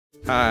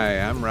Hi,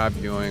 I'm Rob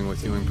Ewing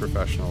with Ewing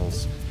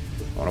Professionals.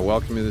 I want to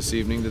welcome you this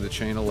evening to the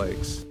chain of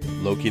lakes.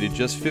 Located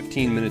just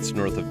 15 minutes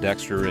north of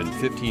Dexter and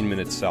 15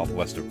 minutes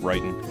southwest of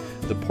Brighton,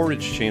 the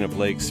Portage chain of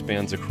lakes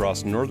spans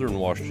across northern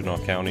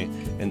Washtenaw County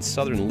and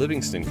southern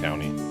Livingston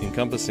County,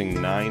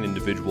 encompassing 9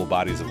 individual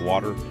bodies of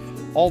water,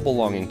 all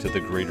belonging to the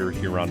greater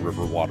Huron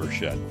River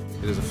watershed.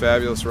 It is a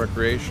fabulous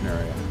recreation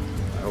area.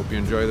 I hope you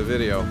enjoy the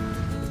video.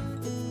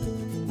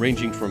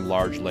 Ranging from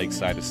large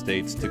lakeside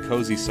estates to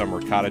cozy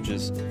summer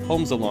cottages,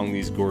 homes along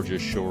these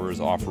gorgeous shores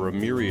offer a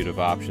myriad of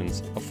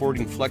options,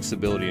 affording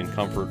flexibility and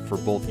comfort for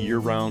both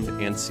year-round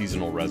and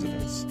seasonal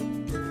residents.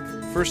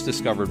 First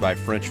discovered by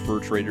French fur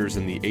traders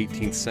in the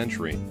 18th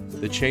century,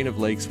 the chain of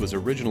lakes was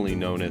originally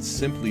known as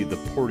simply the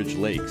Portage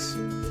Lakes,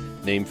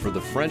 named for the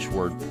French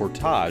word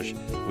portage,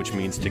 which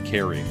means to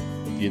carry.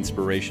 The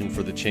inspiration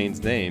for the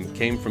chain's name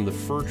came from the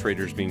fur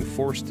traders being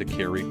forced to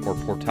carry or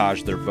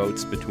portage their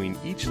boats between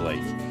each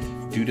lake,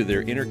 due to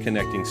their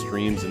interconnecting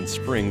streams and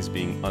springs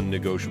being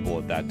unnegotiable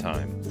at that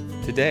time.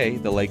 Today,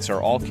 the lakes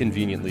are all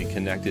conveniently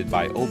connected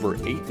by over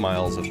 8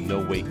 miles of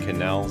no-wait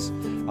canals,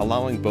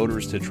 allowing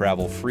boaters to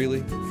travel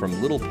freely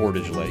from Little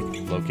Portage Lake,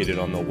 located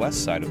on the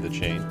west side of the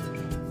chain,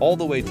 all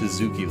the way to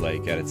Zuki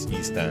Lake at its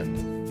east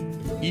end.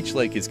 Each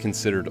lake is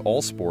considered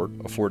all sport,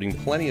 affording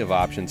plenty of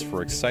options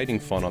for exciting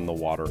fun on the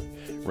water,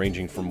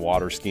 ranging from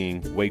water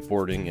skiing,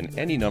 wakeboarding, and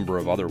any number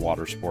of other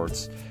water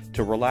sports,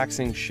 to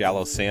relaxing,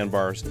 shallow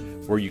sandbars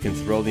where you can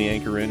throw the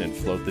anchor in and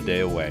float the day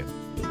away.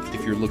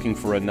 If you're looking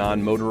for a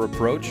non-motor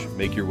approach,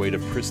 make your way to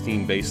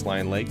pristine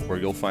Baseline Lake, where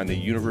you'll find the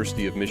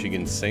University of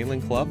Michigan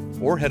Sailing Club,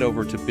 or head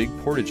over to Big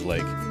Portage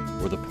Lake,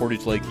 where the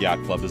Portage Lake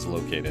Yacht Club is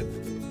located.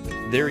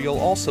 There you'll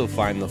also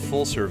find the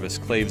full-service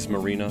Claves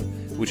Marina,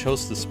 which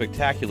hosts the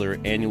spectacular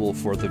annual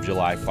 4th of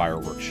July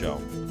fireworks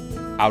show.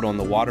 Out on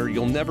the water,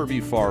 you'll never be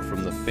far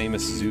from the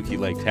famous Zuki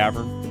Lake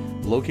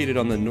Tavern, located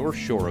on the north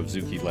shore of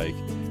Zuki Lake,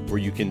 where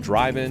you can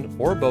drive in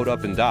or boat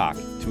up and dock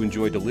to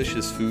enjoy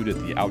delicious food at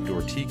the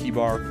outdoor tiki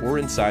bar or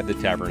inside the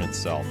tavern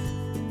itself.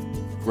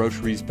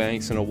 Groceries,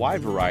 banks, and a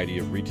wide variety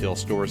of retail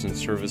stores and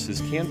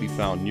services can be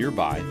found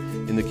nearby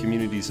in the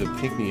communities of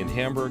Pinckney and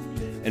Hamburg,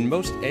 and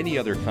most any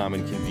other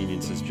common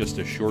convenience is just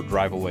a short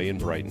drive away in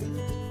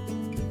Brighton.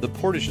 The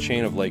Portage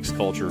chain of lakes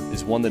culture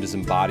is one that is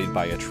embodied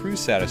by a true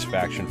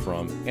satisfaction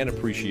from and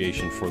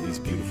appreciation for these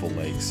beautiful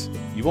lakes.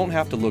 You won't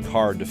have to look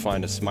hard to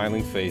find a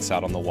smiling face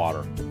out on the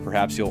water.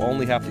 Perhaps you'll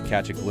only have to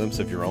catch a glimpse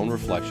of your own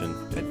reflection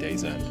at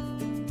day's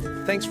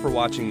end. Thanks for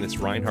watching this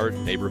Reinhardt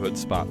Neighborhood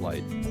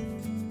Spotlight.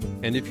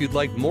 And if you'd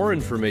like more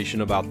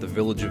information about the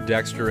village of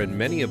Dexter and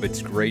many of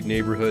its great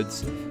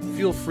neighborhoods,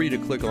 feel free to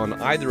click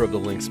on either of the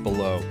links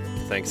below.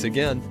 Thanks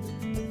again.